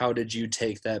did you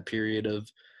take that period of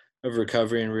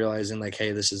recovery and realizing like,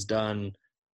 hey, this is done.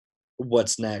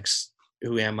 What's next?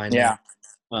 Who am I now?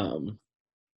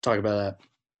 Talk about that.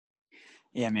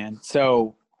 Yeah, man.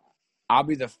 So I'll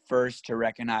be the first to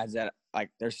recognize that like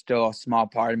there's still a small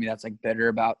part of me that's like bitter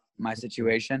about my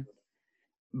situation.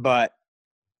 But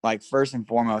like first and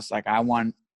foremost, like I don't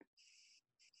want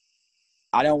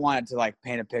it to like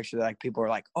paint a picture that like people are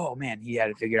like, oh man, he had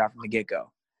it figured out from the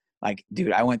get-go. Like,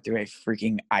 dude, I went through a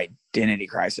freaking identity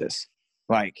crisis.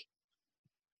 Like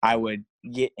I would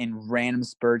get in random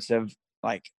spurts of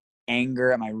like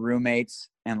anger at my roommates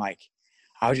and like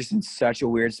I was just in such a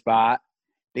weird spot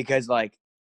because like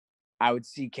I would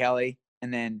see Kelly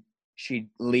and then she'd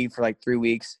leave for like 3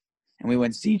 weeks and we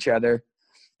wouldn't see each other.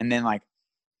 And then like,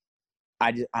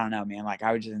 I don't know, man, like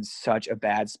I was just in such a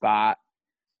bad spot.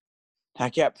 I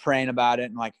kept praying about it.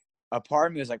 And like a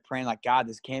part of me was like praying like, God,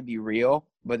 this can't be real.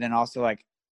 But then also like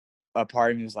a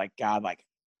part of me was like, God, like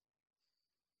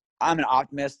I'm an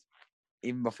optimist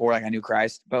even before like I knew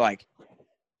Christ, but like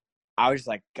I was just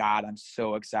like, God, I'm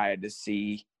so excited to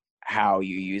see how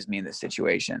you use me in this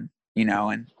situation,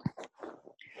 and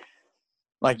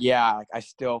like, yeah, like I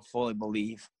still fully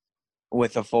believe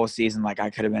with a full season, like I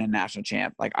could have been a national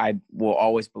champ. Like I will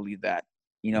always believe that,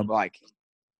 but like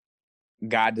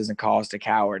God doesn't call us to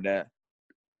cower to,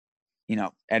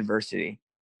 adversity.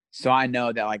 So I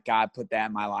know that like God put that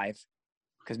in my life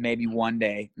because maybe one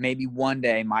day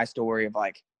my story of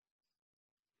like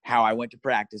how I went to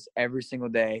practice every single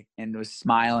day and was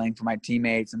smiling for my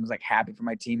teammates and was like happy for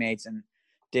my teammates and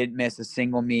didn't miss a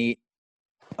single meet.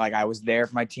 Like I was there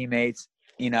for my teammates,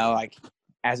 like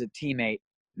as a teammate,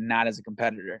 not as a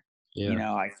competitor.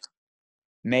 Yeah. Like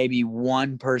maybe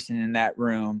one person in that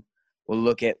room will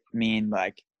look at me and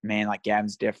like, man, like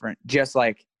Gavin's different. Just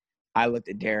like I looked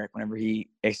at Derek whenever he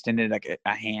extended like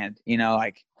a hand,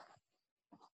 like,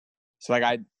 so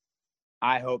like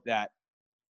I hope that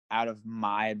out of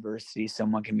my adversity,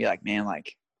 someone can be like, man,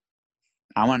 like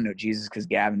I want to know Jesus because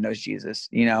Gavin knows Jesus,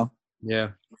 Yeah.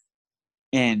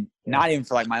 and not even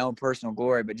for like my own personal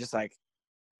glory, but just like,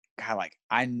 God, like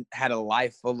I had a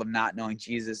life full of not knowing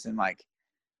Jesus and like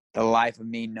the life of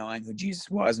me knowing who Jesus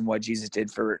was and what Jesus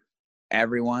did for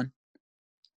everyone.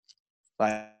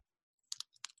 Like,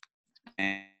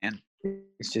 and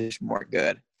it's just more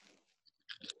good.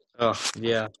 Oh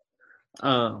yeah.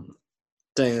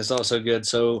 Dang, that's also good.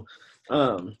 So,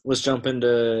 let's jump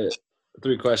into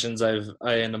 3 questions. I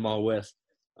end them all with.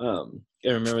 And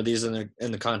remember these in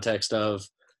the context of,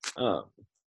 so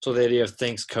the idea of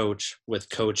thanks coach, with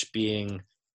coach being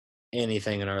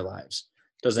anything in our lives.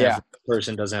 Doesn't have to be a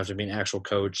person, doesn't have to be an actual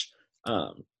coach.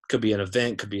 Could be an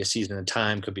event, could be a season of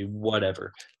time, could be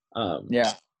whatever.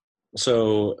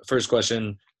 So first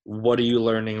question, what are you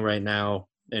learning right now,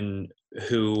 and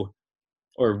who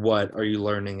or what are you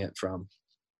learning it from?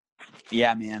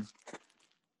 Yeah, man.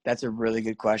 That's a really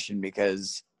good question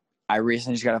because I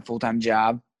recently just got a full-time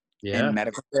job in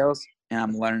medical sales, and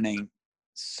I'm learning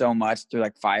so much through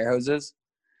like fire hoses,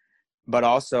 but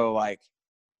also like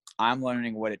I'm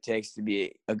learning what it takes to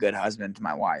be a good husband to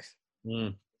my wife.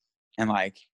 And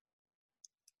like,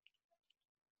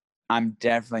 I'm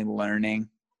definitely learning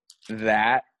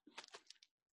that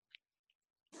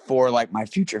for like my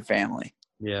future family.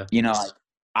 Yeah. Like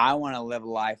I want to live a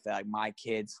life that like my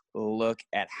kids look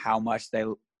at how much they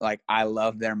like I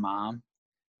love their mom,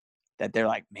 that they're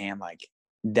like, man, like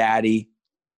daddy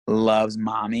loves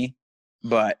mommy,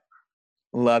 but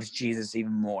loves Jesus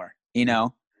even more,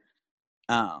 and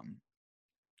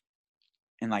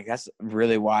like that's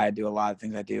really why I do a lot of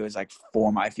things I do is like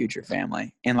for my future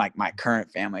family and like my current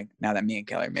family now that me and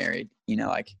Kelly are married,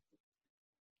 like,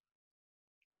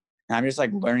 and I'm just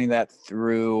like learning that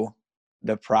through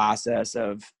the process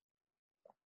of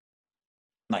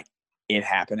like it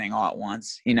happening all at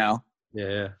once, Yeah.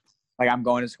 Like I'm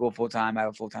going to school full time. I have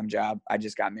a full time job. I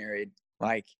just got married.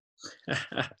 Like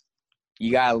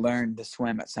you gotta learn to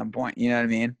swim at some point. You know what I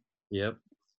mean? Yep.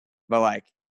 But like,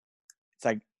 it's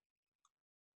like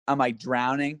I'm like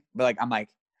drowning, but like I'm like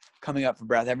coming up for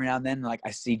breath every now and then. Like I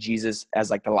see Jesus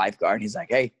as like the lifeguard, and he's like,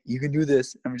 "Hey, you can do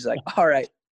this." I'm just like, "All right,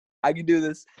 I can do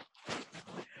this."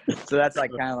 So that's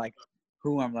like kind of like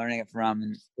who I'm learning it from,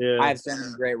 and I have so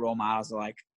many great role models of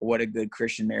like what a good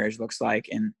Christian marriage looks like,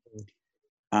 and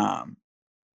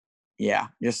yeah,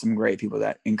 just some great people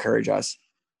that encourage us.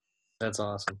 That's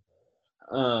awesome.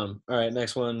 All right,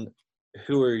 next one.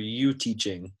 Who are you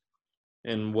teaching,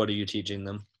 and what are you teaching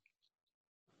them?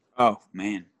 Oh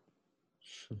man.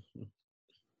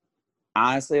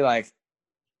 Honestly, like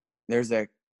there's a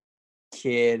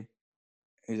kid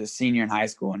who's a senior in high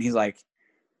school, and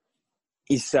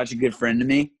he's such a good friend to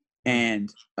me,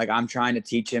 and like I'm trying to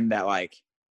teach him that like,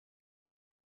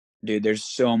 dude, there's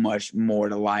so much more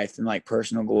to life than like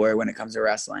personal glory when it comes to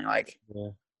wrestling, like,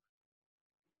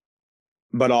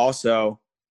 but also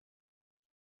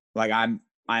like I'm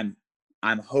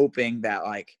hoping that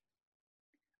like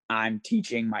I'm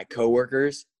teaching my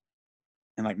coworkers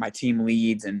and like my team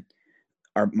leads and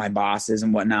my bosses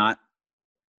and whatnot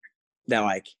that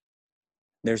like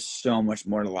there's so much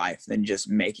more to life than just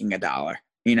making a dollar,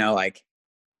 like,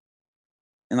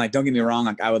 and like don't get me wrong,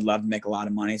 like I would love to make a lot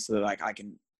of money so that like I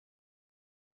can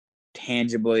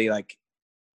tangibly like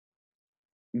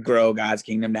grow God's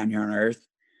kingdom down here on earth,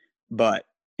 but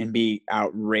and be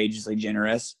outrageously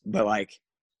generous, but like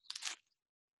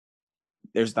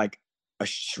there's like a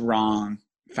strong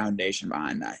foundation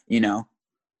behind that,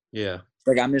 Yeah.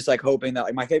 Like I'm just like hoping that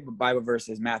like my favorite Bible verse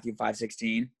is Matthew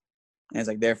 5:16. And it's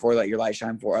like, therefore let your light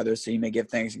shine before others so you may give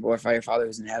thanks and glorify your Father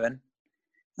who's in heaven.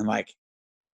 And like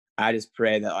I just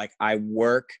pray that like I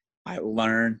work, I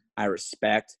learn, I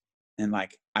respect, and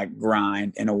like I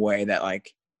grind in a way that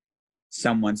like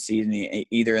someone sees me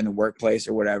either in the workplace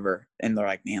or whatever, and they're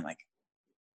like, man, like,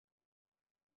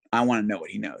 I want to know what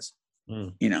he knows,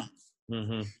 you know?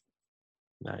 Mm-hmm.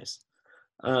 Nice.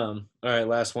 All right,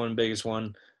 last one, biggest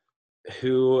one.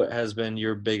 Who has been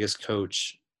your biggest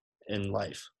coach in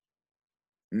life?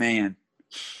 Man,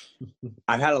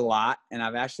 I've had a lot, and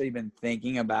I've actually been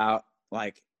thinking about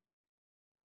like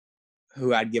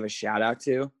who I'd give a shout out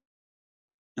to.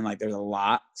 And like there's a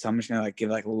lot. So I'm just gonna like give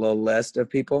like a little list of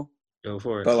people. Go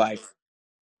for it. But like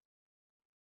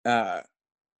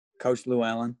Coach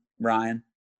Llewellyn, Ryan,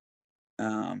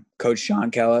 Coach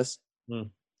Sean Kellis,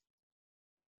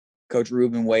 Coach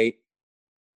Ruben Waite,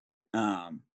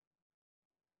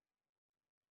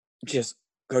 just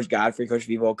Coach Godfrey, Coach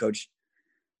Vivo, Coach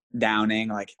Downing.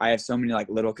 Like I have so many like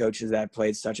little coaches that have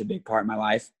played such a big part in my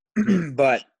life.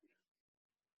 But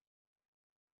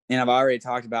and I've already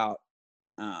talked about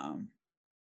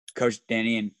Coach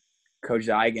Denny and Coach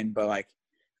Zigan, but like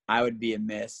I would be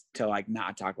amiss to like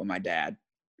not talk about my dad.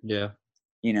 Yeah.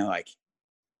 You know, like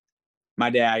my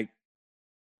dad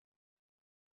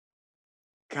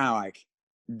kind of like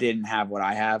didn't have what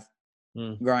I have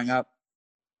growing up.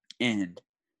 And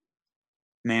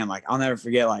man, like I'll never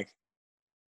forget, like,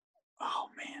 oh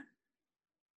man.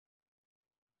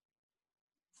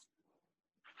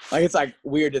 Like it's like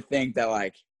weird to think that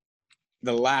like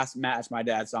the last match my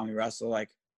dad saw me wrestle like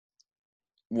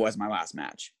was my last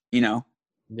match, you know?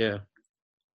 Yeah.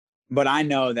 But I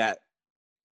know that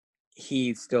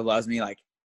he still loves me, like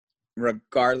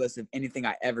regardless of anything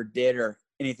I ever did or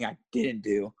anything I didn't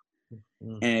do.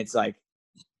 And it's like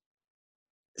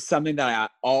something that I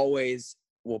always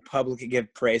will publicly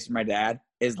give praise to my dad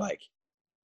is like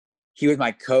he was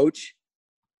my coach,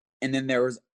 and then there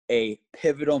was a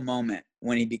pivotal moment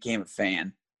when he became a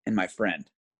fan and my friend,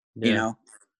 you know?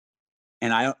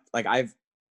 And I don't like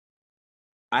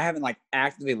I haven't like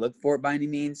actively looked for it by any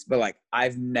means, but like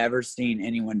I've never seen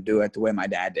anyone do it the way my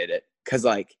dad did it. Cause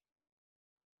like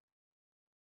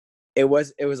it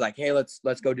was like, hey, let's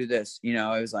go do this. You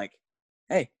know, it was like,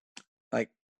 hey, like,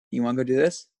 you want to go do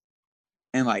this?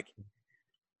 And like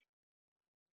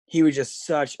he was just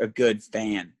such a good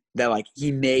fan that like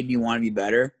he made me want to be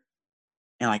better.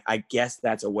 And like I guess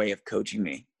that's a way of coaching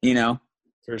me, you know?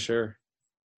 For sure.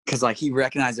 Cause like he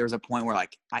recognized there was a point where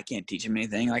like I can't teach him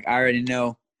anything. Like I already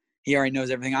know he already knows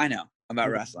everything I know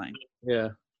about wrestling. Yeah.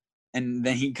 And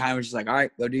then he kind of was just like, all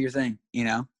right, go do your thing, you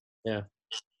know? Yeah.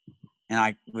 And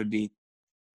I would be,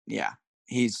 yeah,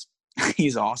 he's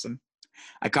awesome.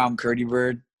 I call him Curdy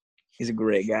Bird. He's a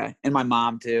great guy. And my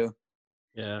mom too.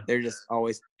 Yeah. They're just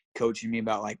always coaching me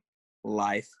about like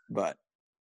life. But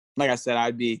like I said,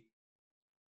 I'd be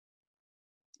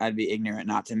ignorant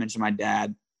not to mention my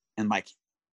dad and like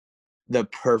the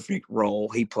perfect role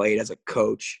he played as a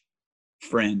coach,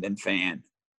 friend, and fan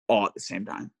all at the same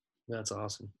time. That's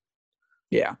awesome.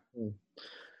 Yeah.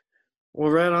 Well,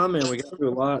 right on, man. We got through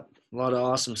a lot of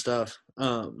awesome stuff.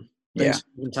 Thanks for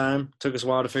taking time. Took us a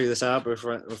while to figure this out, but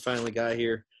we finally got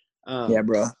here. Yeah,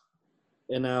 bro.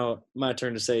 And now my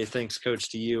turn to say thanks,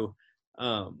 Coach, to you.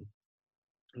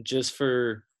 Just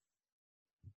for,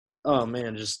 oh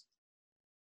man, just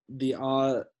the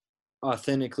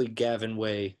authentically Gavin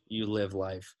way you live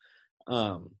life.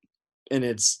 And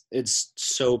it's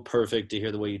so perfect to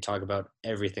hear the way you talk about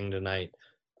everything tonight.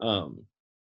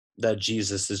 That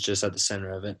Jesus is just at the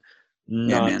center of it.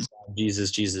 Not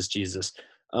Jesus.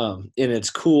 And it's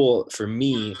cool for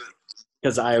me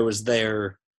because I was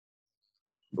there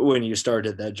when you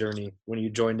started that journey, when you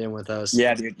joined in with us.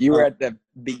 Yeah, dude. You were at the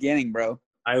beginning, bro.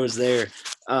 I was there.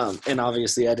 And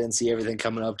obviously I didn't see everything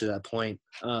coming up to that point.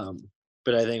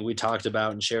 But I think we talked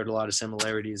about and shared a lot of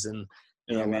similarities and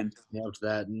up to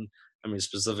that. And I mean,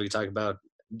 specifically talk about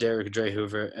Derek Dre,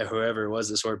 whoever it was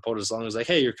that sort of pulled us along, was like,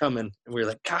 hey, you're coming. And we were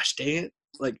like, gosh, dang it.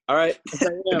 Like, all right.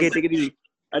 Okay, take it easy.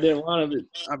 I didn't want to,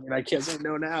 I mean, I can't say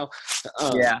no now.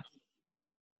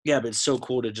 Yeah, but it's so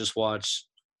cool to just watch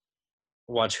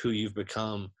who you've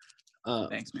become.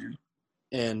 Thanks, man.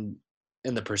 And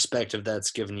the perspective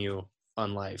that's given you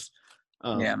on life.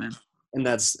 Yeah, man. And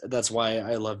that's why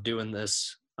I love doing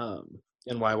this,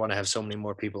 and why I want to have so many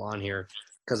more people on here,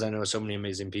 because I know so many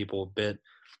amazing people. But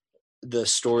the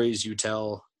stories you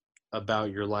tell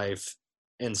about your life,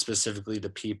 and specifically the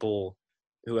people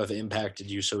who have impacted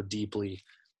you so deeply,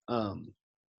 I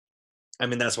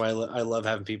mean, that's why I love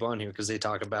having people on here, because they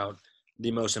talk about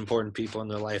the most important people in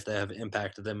their life that have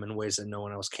impacted them in ways that no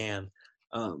one else can.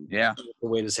 Yeah. It's a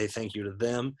way to say thank you to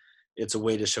them. It's a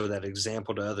way to show that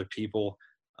example to other people.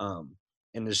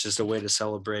 And it's just a way to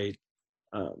celebrate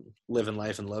living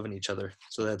life and loving each other.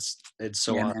 So it's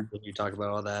so awesome when you talk about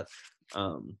all that.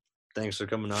 Thanks for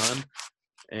coming on.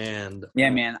 And yeah,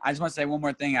 man, I just want to say one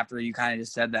more thing after you kind of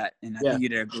just said that. And I think you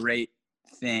did a great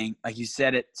thing. Like you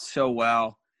said it so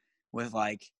well with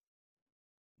like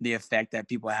the effect that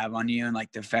people have on you and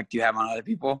like the effect you have on other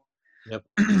people. Yep.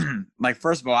 Like,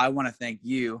 first of all, I want to thank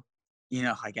you,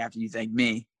 like after you thank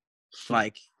me,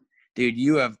 like, dude,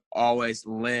 you have always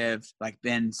lived, like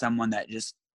been someone that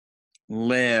just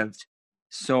lived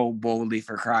so boldly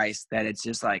for Christ that it's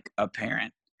just like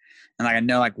apparent. And like, I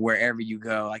know like wherever you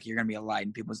go, like you're going to be a light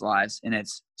in people's lives. And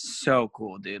it's so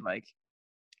cool, dude. Like,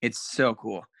 it's so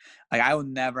cool. Like, I will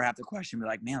never have to question, be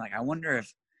like, man, like, I wonder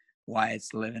if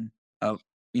Wyatt's living a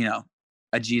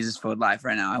Jesus-filled life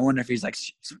right now. I wonder if he's like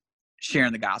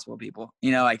sharing the gospel with people,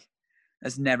 like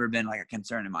that's never been like a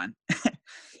concern of mine.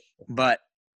 But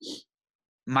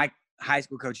my high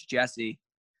school coach, Jesse,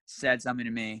 said something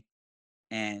to me,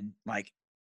 and like,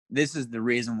 this is the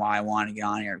reason why I want to get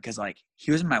on here, because like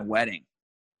he was in my wedding.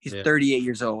 He's 38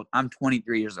 years old. I'm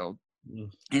 23 years old.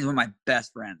 He's one of my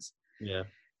best friends. Yeah.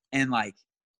 And like,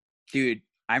 dude,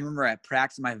 I remember I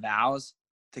practiced my vows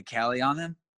to Kelly on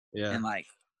him. Yeah. And like,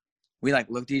 we like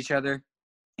looked at each other,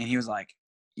 and he was like,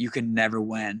 you can never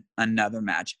win another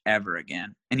match ever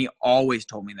again. And he always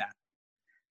told me that.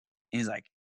 And he's like,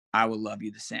 I will love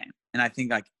you the same. And I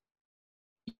think like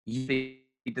you speak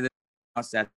to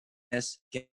this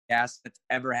guest that's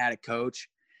ever had a coach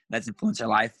that's influenced their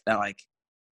life, that like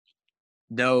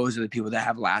those are the people that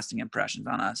have lasting impressions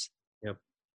on us. Yep.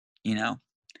 Yep.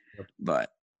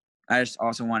 But I just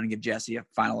also want to give Jesse a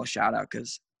final shout out,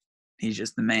 because he's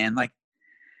just the man. Like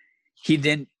he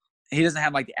doesn't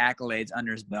have like the accolades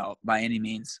under his belt by any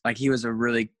means. Like he was a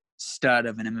really big stud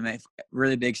of an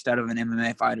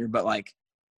MMA fighter, but like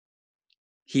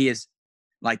he is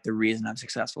like the reason I'm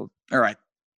successful, or like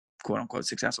quote unquote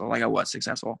successful. Like I was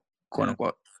successful, quote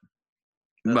unquote.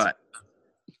 But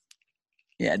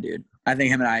yeah, dude, I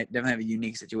think him and I definitely have a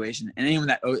unique situation. And anyone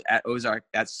that at Ozark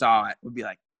that saw it would be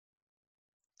like,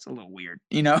 it's a little weird,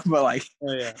 but like,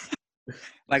 oh yeah.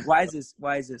 Like, why is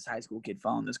this high school kid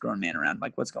following this grown man around?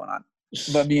 Like, what's going on?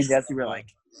 But me and Jesse were like,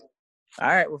 all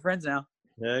right, we're friends now.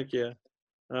 Heck yeah.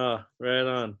 Oh, right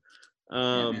on.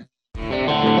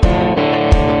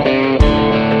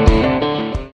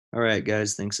 All right,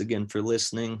 guys. Thanks again for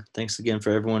listening. Thanks again for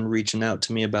everyone reaching out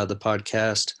to me about the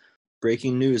podcast.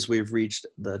 Breaking news, we've reached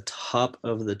the top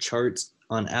of the charts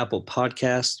on Apple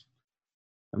Podcasts.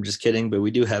 I'm just kidding, but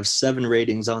we do have 7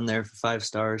 ratings on there for 5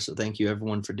 stars. So thank you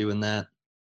everyone for doing that.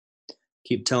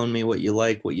 Keep telling me what you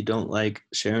like, what you don't like,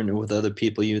 sharing it with other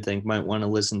people you think might want to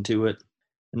listen to it,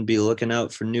 and be looking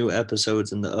out for new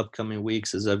episodes in the upcoming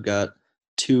weeks, as I've got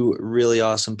 2 really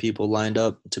awesome people lined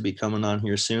up to be coming on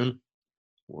here soon.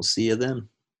 We'll see you then.